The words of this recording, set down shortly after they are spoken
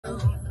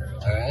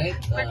Alright?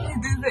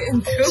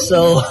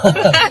 So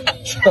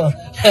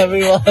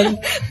everyone,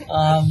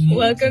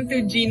 welcome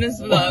to Gina's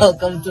vlog.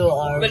 welcome to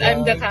our But vlog.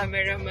 I'm the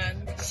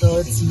cameraman. So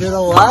it's been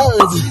a while.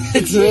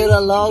 It's been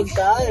a long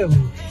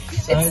time.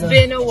 So It's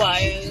been a while.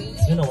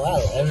 It's been a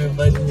while.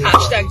 Everybody.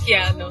 Hashtag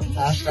KIANO.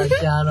 Hashtag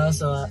KIANO.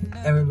 So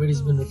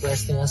everybody's been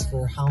requesting us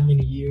for how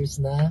many years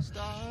now?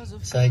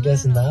 So I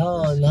guess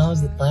now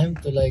is the time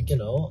to, like, you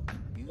know,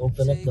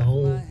 open up the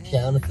whole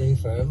KIANO thing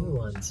for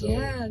everyone. So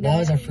Yeah, now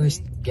is our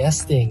first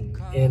guesting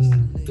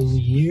in 2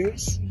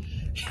 years.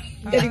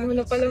 Galing mo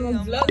na pala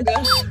mag-vlog,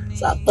 ah.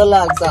 Sakto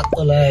lang.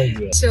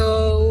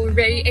 So,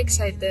 very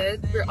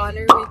excited. We're on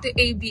our way to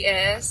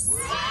ABS.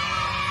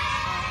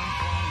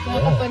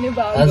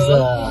 Nakapanibago.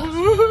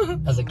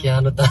 As a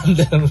KIANO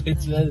tandem,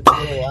 it's been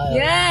a while.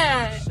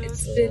 Yeah,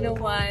 it's been a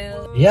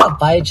while. Yeah,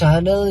 Pi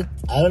channel.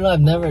 I don't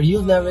know.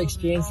 You've never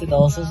experienced it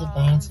also. So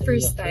parents.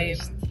 First time.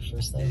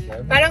 First time for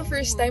everyone. Parang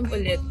first time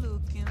ulit.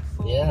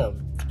 Yeah,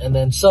 and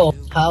then so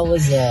what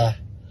was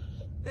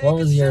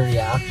your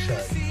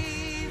reaction?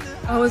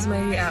 How was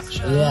my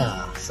reaction?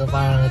 Yeah, so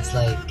parang it's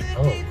like,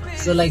 oh,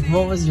 so like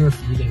what was your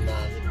feeling na,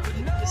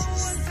 you know, like this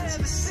is you know, this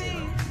is it.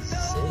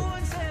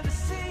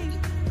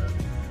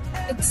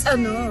 It's so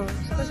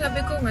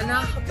sabi ko nga,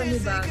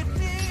 nakakapanibago.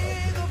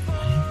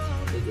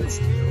 It's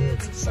new,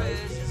 it's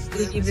exciting.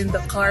 Like even the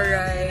car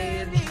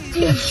ride.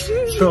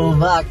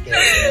 Throwback.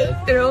 Right?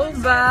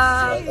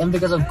 Throwback. And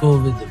because of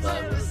COVID, diba,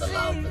 it wasn't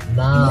allowed. But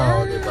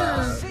now,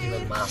 diba,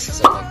 even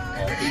masks are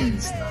like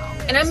options now.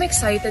 And I'm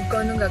excited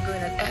kung anong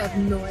gagawin natin. I have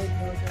no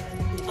idea what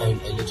I'm doing.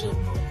 I legit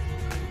know.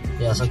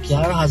 Yeah, so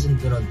Kiara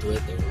hasn't been on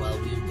Twitter while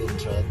we've been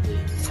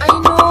trending. I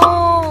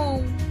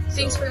know!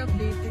 Thanks for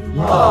updating.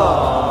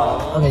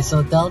 Yeah. Okay,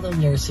 so tell them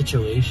your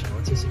situation.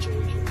 What's your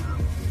situation now?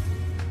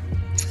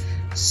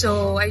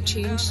 So, I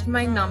changed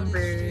my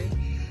number.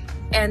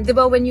 And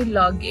diba when you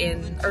log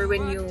in, or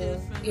when you,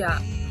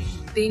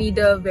 they need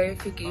a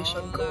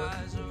verification code.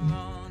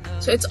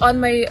 So, it's on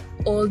my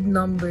old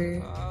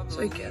number.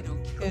 So, I can't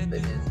open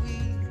it.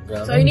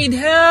 Grabe. So, I need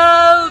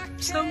help!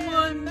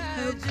 Someone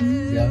help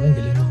me. Grabe, ang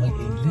galing mo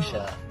mag-English,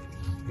 ah.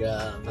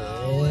 Grabe.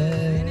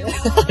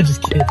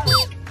 Just kidding.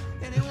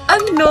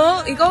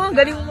 Ano? Ikaw ang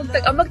galing mo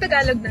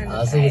mag-Tagalog na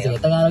lang. Sige.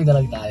 Tagalog na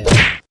lang tayo.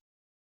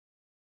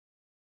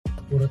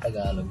 Puro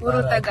Tagalog. Puro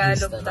Para at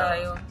Tagalog least,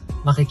 tayo.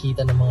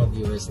 Makikita ng mga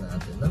viewers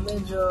natin na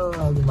medyo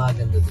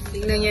gumaganda din.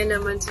 Tingnan niya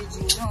naman si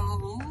Gina.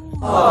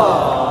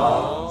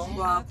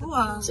 Wapo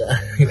ah. So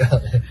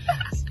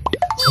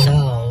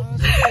now,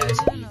 tayo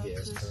sa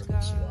EBS for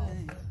swap.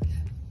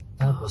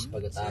 Tapos,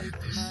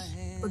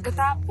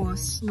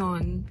 Pagkatapos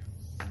nun,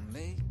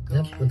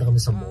 punta kami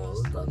sa mall.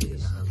 Probably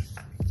gonna have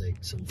like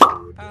some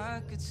food.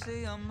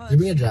 You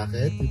bring a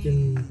jacket? We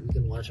can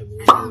watch a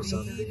movie or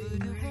something.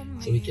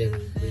 So we can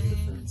bring the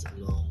fans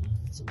along.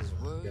 Sa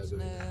mga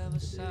gagawin natin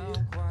today.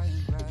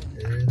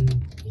 And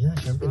yeah,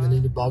 syempre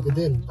naninibago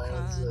din.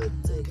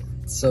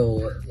 So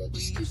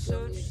just keep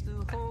going.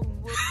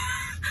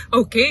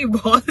 okay,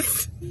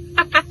 boss.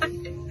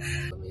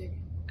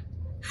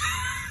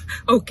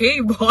 Okay,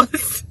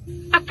 boss.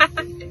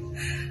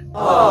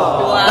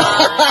 Wow.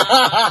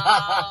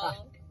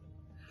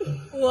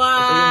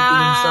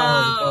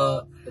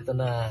 Wow. Ito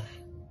na.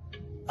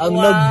 Ang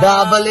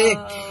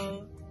nagbabalik.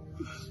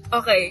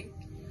 Okay.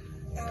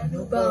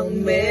 Ano bang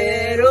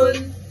meron?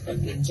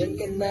 Nandiyan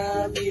ka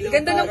na.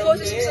 Ganda ng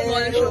poses mo sa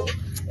mall show.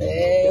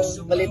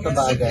 Malit na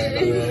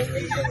bagay.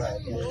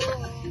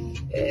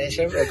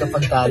 Syempre,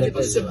 kapag talent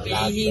ko,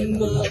 sabihin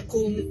mo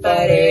kung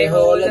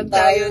pareho lang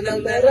tayo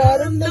ng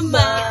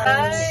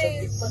nararamdaman.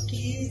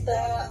 Sakit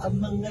makita ang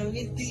mga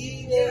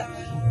ngiti niya.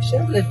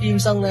 Syempre,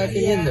 theme song natin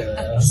yun.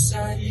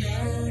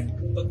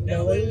 Pag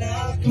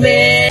nawala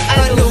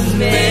Anong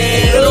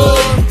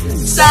meron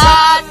sa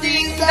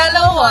ating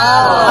dalawa?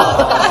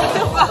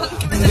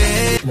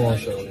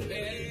 Motion.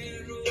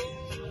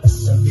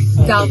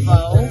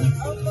 Davao?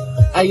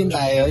 Yun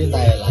tayo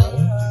lang.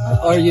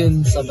 Or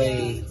yun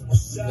sabay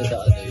with the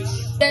others.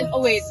 Then,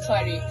 wait,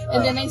 sorry.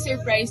 And then I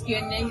surprised you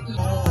and then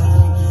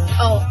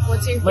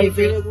what's your My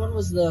favorite? favorite one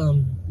was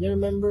you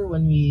remember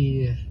when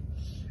I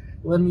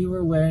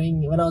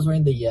was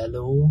wearing the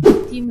yellow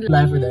Team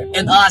Life Were There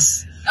and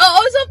us.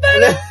 So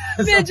parang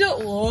medyo,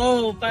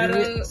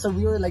 parang So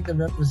we were like the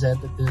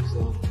representatives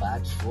of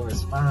Batch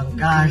Force. Parang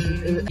gosh,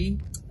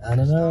 I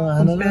don't know.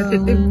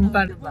 competitive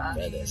pa ba?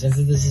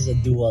 Since this is a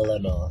dual,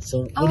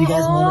 so what do you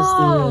guys want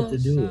us to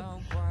do?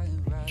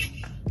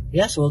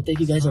 Yeah, so we'll take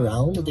you guys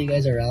around. What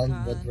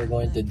we're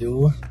going to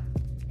do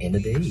in a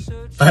day.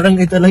 Parang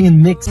ito lang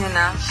yung mix. Yan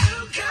na.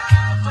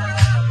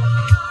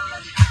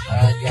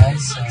 Alright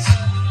guys,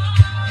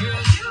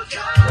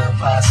 we're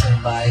passing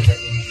by the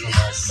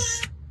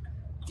infamous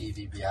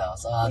TVB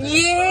house.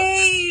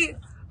 Yay!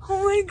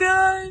 Oh my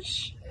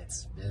gosh!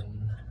 It's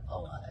been a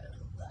while.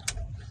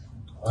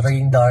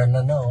 Oring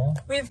Darna, no?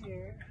 With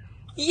her.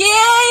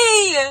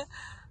 Yay!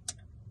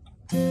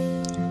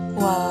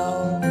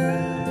 Wow.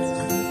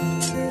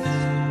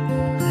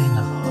 Ay,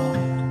 nako.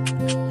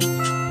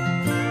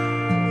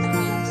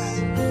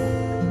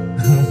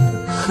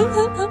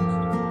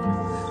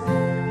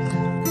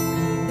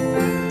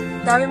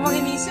 Dami mong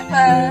inisip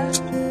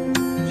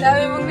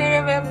Dami mong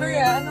ni-remember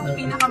Anong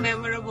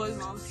pinaka-memorable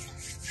mo?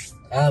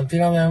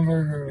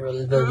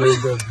 Pinaka-memorable the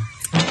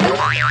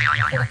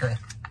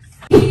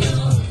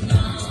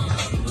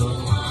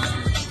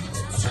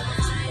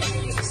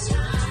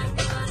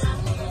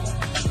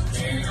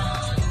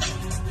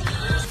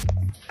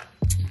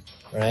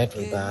Alright,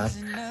 we're back.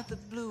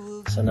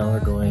 So now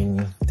we're going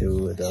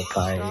to the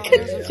pie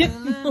area.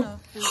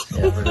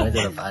 Yeah, we're going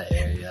to the pie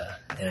area.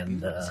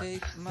 And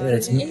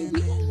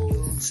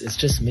it's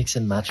just mix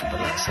and match, but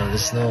so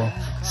there's no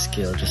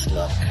skill, just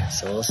luck.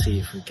 So we'll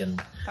see if we can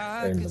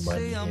earn the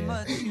money here.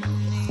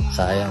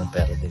 Sayang,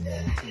 pero din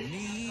yan.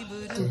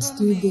 Let's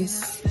do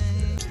this.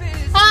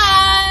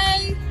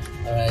 Hi!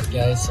 Alright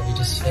guys, so we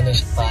just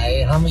finished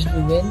pie. How much did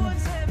we win?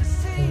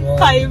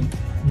 5.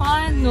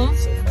 No?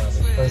 So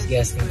first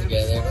guesting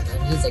together, but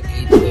it's like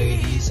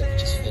 8:30, so we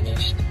just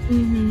finished.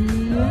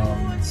 Mm-hmm.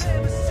 So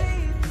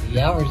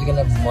yeah, we're just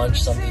gonna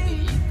munch something to